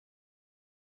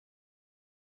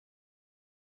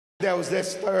There was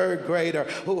this third grader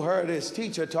who heard his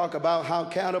teacher talk about how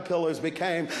caterpillars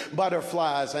became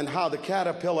butterflies and how the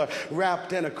caterpillar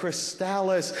wrapped in a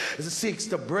chrysalis seeks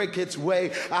to break its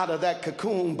way out of that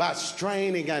cocoon by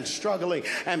straining and struggling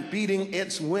and beating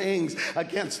its wings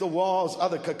against the walls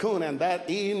of the cocoon. And that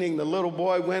evening, the little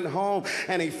boy went home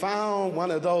and he found one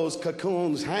of those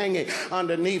cocoons hanging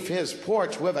underneath his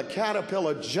porch with a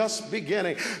caterpillar just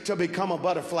beginning to become a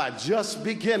butterfly, just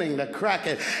beginning to crack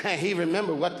it. And he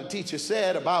remembered what the teacher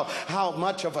said about how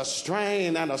much of a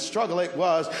strain and a struggle it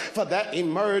was for that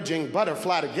emerging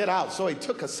butterfly to get out. So he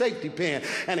took a safety pin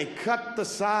and he cut the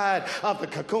side of the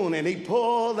cocoon and he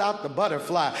pulled out the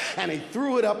butterfly and he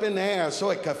threw it up in the air so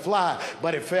it could fly,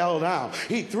 but it fell down.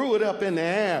 He threw it up in the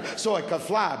air so it could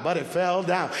fly, but it fell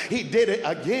down. He did it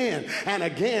again and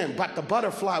again, but the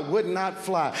butterfly would not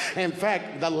fly. In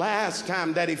fact, the last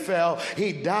time that he fell,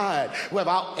 he died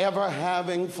without ever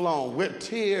having flown, with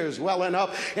tears welling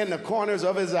up in the corners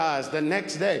of his eyes. The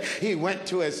next day, he went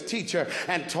to his teacher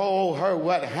and told her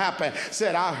what happened.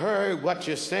 Said, I heard what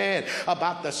you said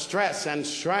about the stress and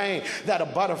strain that a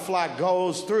butterfly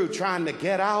goes through trying to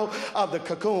get out of the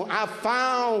cocoon. I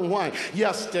found one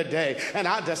yesterday and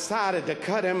I decided to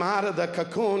cut him out of the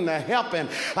cocoon to help him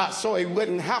so he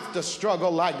wouldn't have to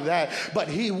struggle like that, but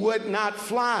he would not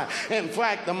fly. In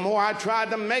fact, the more I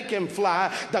tried to make him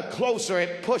fly, the closer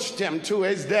it pushed him to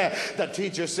his death. The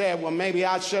teacher said, well, maybe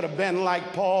I should have been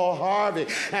like Paul Harvey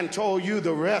and told you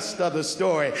the rest of the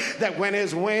story, that when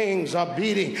his wings are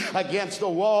beating against the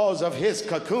walls of his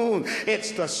cocoon,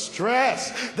 it's the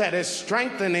stress that is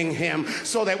strengthening him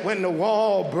so that when the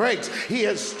wall breaks, he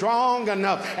is strong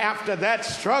enough after that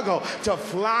struggle to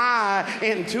fly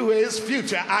into his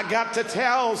future. I got to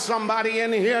tell somebody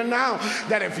in here now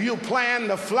that if you plan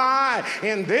to fly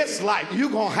in this life, you're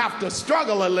going to have to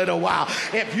struggle a little while.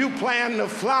 If you plan to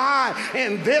fly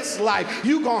in this life,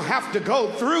 you're going to have to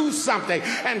go through something.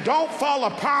 And don't fall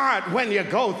apart when you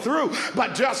go through,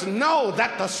 but just know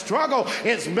that the struggle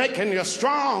is making you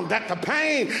strong, that the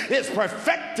pain is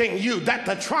perfecting you, that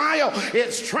the trial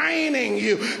is training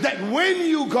you, that when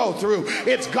you go through,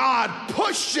 it's God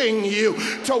pushing you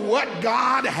to what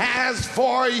God has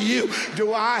for you.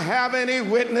 Do I have any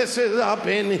witnesses up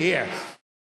in here?